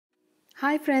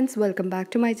Hi friends, welcome back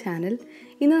to my channel.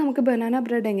 ഇന്ന് നമുക്ക് banana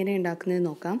bread എങ്ങനെ ഉണ്ടാക്കുന്നത്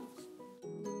നോക്കാം.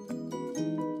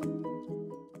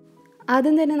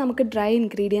 ആദ്യം തന്നെ നമുക്ക് dry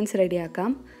ingredients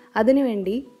റെഡിയാക്കാം.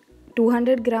 അതിനുവേണ്ടി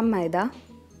 200 gram മൈദ,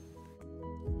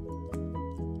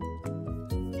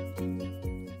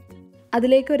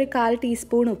 അതിലേക്ക് ഒരു 1/4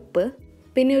 ടീസ്പൂൺ ഉപ്പ്,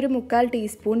 പിന്നെ ഒരു 1/4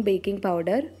 teaspoon baking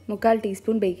powder, 1/4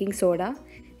 teaspoon baking soda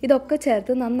ഇതൊക്കെ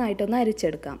ചേർത്ത് നന്നായിട്ടൊന്ന്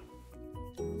അരിച്ചെടുക്കാം.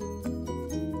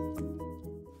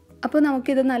 അപ്പോൾ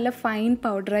നമുക്കിത് നല്ല ഫൈൻ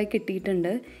പൗഡറായി കിട്ടിയിട്ടുണ്ട്.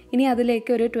 ഇനി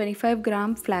അതിലേക്ക് ഒരു 25 gram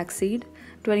flax seed,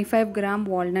 25 gram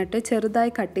walnut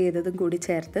ചെറുതായി കട്ട് ചെയ്തതും കൂടി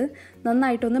ചേർത്ത്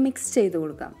നന്നായിട്ടൊന്ന് മിക്സ് ചെയ്ത്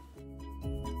കൊടുക്കാം.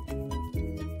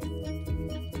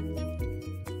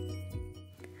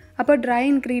 അപ്പോൾ ഡ്രൈ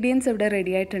ഇൻഗ്രീഡിയൻസ് ഇവിടെ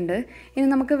റെഡി ആയിട്ടുണ്ട്. ഇനി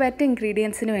നമുക്ക് വെറ്റ്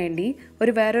ഇൻഗ്രീഡിയൻസിന് വേണ്ടി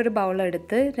വേറൊരു ബൗൾ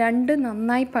എടുത്ത് 2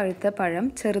 നന്നായി പഴുത്ത പഴം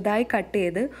ചെറുതായി കട്ട്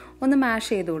ചെയ്ത് ഒന്ന്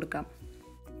മാഷ് ചെയ്ത് കൊടുക്കാം.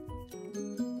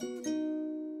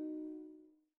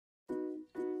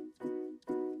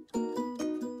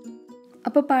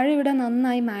 അപ്പോൾ പഴം ഇവിടെ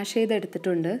നന്നായി മാഷ്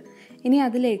ചെയ്തെടുത്തിട്ടുണ്ട്. ഇനി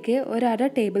അതിലേക്ക് ഒരു 1/2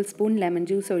 ടേബിൾ സ്പൂൺ ലെമൺ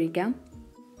ജ്യൂസ് ഒഴിക്കാം.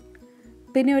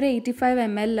 പിന്നെ ഒരു 85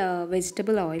 ml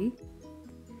വെജിറ്റബിൾ ഓയിൽ,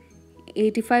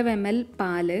 85 ml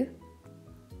പാല്,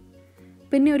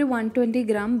 പിന്നെ ഒരു 120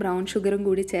 gram ബ്രൗൺ ഷുഗറും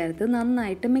കൂടി ചേർത്ത്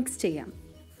നന്നായിട്ട് മിക്സ് ചെയ്യാം.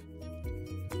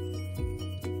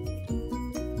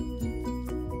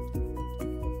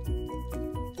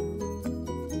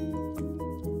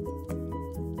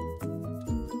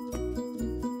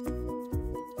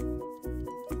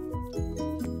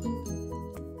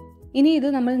 ഇനി ഇത്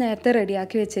നമ്മൾ നേരത്തെ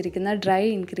റെഡിയാക്കി വെച്ചിരിക്കുന്ന ഡ്രൈ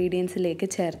ഇൻഗ്രീഡിയൻസിലേക്ക്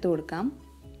ചേർത്ത് കൊടുക്കാം.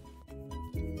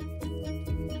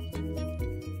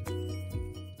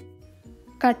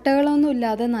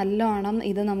 കട്ടകളൊന്നുമില്ലാതെ നല്ലോണം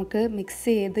ഇത് നമുക്ക് മിക്സ്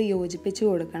ചെയ്ത് യോജിപ്പിച്ച്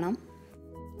കൊടുക്കണം.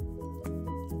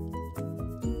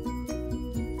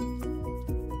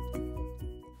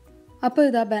 അപ്പോൾ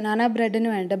ഇതാ ബനാന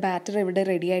ബ്രെഡിന് വേണ്ട ബാറ്റർ ഇവിടെ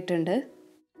റെഡി ആയിട്ടുണ്ട്.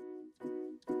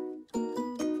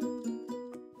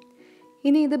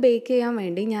 ഇനി ഇത് ബേക്ക് ചെയ്യാൻ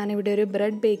വേണ്ടി ഞാനിവിടെ ഒരു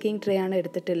ബ്രെഡ് ബേക്കിംഗ് ട്രേ ആണ്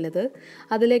എടുത്തിട്ടുള്ളത്.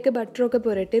 അതിലേക്ക് ബട്ടറൊക്കെ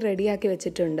പുരട്ടി റെഡിയാക്കി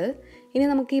വെച്ചിട്ടുണ്ട്. ഇനി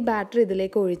നമുക്ക് ഈ ബാറ്റർ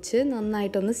ഇതിലേക്ക് ഒഴിച്ച്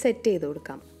നന്നായിട്ടൊന്ന് സെറ്റ് ചെയ്ത്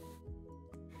കൊടുക്കാം.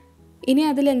 ഇനി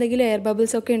അതിലെന്തെങ്കിലും എയർ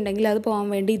ബബിൾസ് ഒക്കെ ഉണ്ടെങ്കിൽ അത് പോകാൻ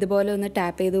വേണ്ടി ഇതുപോലെ ഒന്ന്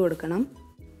ടാപ്പ് ചെയ്ത് കൊടുക്കണം.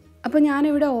 അപ്പോൾ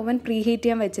ഞാനിവിടെ ഓവൻ പ്രീ ഹീറ്റ്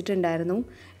ചെയ്യാൻ വെച്ചിട്ടുണ്ടായിരുന്നു.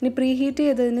 ഇനി പ്രീ ഹീറ്റ്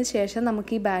ചെയ്തതിന് ശേഷം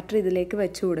നമുക്ക് ഈ ബാറ്റർ ഇതിലേക്ക്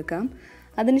വെച്ച് കൊടുക്കാം.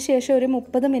 അതിനുശേഷം ഒരു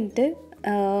 30 മിനിറ്റ്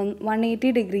 180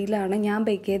 ഡിഗ്രിയിലാണ് ഞാൻ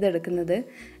ബേക്ക് ചെയ്തെടുക്കുന്നത്.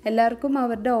 എല്ലാവർക്കും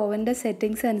അവരുടെ ഓവൻ്റെ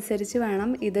സെറ്റിങ്സ് അനുസരിച്ച് വേണം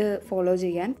ഇത് ഫോളോ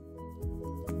ചെയ്യാൻ.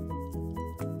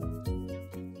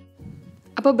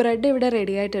 അപ്പോൾ ബ്രെഡ് ഇവിടെ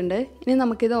റെഡി ആയിട്ടുണ്ട്. ഇനി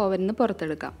നമുക്കിത് ഓവനിൽ നിന്ന്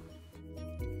പുറത്തെടുക്കാം.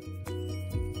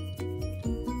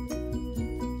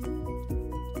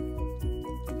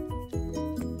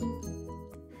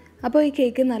 അപ്പോൾ ഈ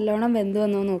കേക്ക് നല്ലോണം വെന്ത്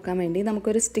വന്നോ നോക്കാൻ വേണ്ടി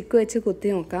നമുക്കൊരു സ്റ്റിക്ക് വെച്ച് കുത്തി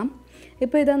നോക്കാം.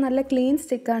 ഇപ്പോൾ ഇതാ നല്ല ക്ലീൻ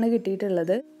സ്റ്റിക്കാണ്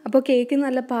കിട്ടിയിട്ടുള്ളത്. അപ്പോൾ കേക്ക്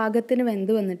നല്ല പാകത്തിന്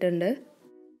വെന്ത് വന്നിട്ടുണ്ട്.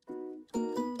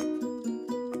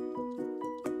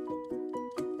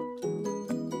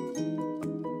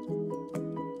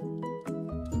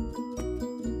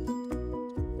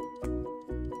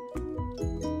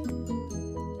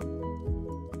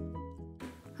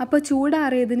 അപ്പോൾ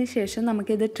ചൂടാറിയതിന് ശേഷം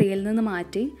നമുക്കിത് ട്രേയിൽ നിന്ന്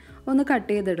മാറ്റി ഒന്ന്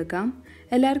കട്ട് ചെയ്തെടുക്കാം.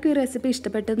 എല്ലാവർക്കും ഈ റെസിപ്പി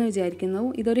ഇഷ്ടപ്പെട്ടെന്ന് വിചാരിക്കുന്നു.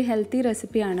 ഇതൊരു ഹെൽത്തി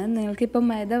റെസിപ്പിയാണ്. നിങ്ങൾക്കിപ്പം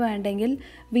മൈദ വേണ്ടെങ്കിൽ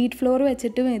വീറ്റ് ഫ്ലോർ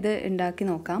വെച്ചിട്ടും ഇത് ഉണ്ടാക്കി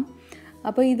നോക്കാം.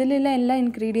 അപ്പോൾ ഇതിലുള്ള എല്ലാ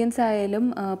ഇൻഗ്രീഡിയൻസ് ആയാലും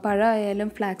പഴമായാലും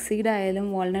ഫ്ലാക്സ് സീഡ് ആയാലും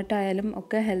വാൾനട്ട് ആയാലും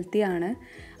ഒക്കെ ഹെൽത്തിയാണ്.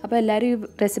 അപ്പോൾ എല്ലാവരും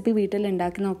ഈ റെസിപ്പി വീട്ടിൽ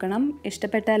ഉണ്ടാക്കി നോക്കണം.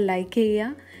 ഇഷ്ടപ്പെട്ടാൽ ലൈക്ക്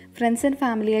ചെയ്യുക, ഫ്രണ്ട്സ് ആൻഡ്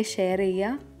ഫാമിലിയെ ഷെയർ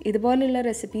ചെയ്യുക. ഇതുപോലുള്ള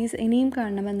റെസിപ്പീസ് ഇനിയും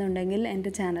കാണണമെന്നുണ്ടെങ്കിൽ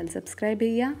എൻ്റെ ചാനൽ സബ്സ്ക്രൈബ്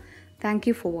ചെയ്യുക. Thank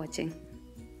you for watching.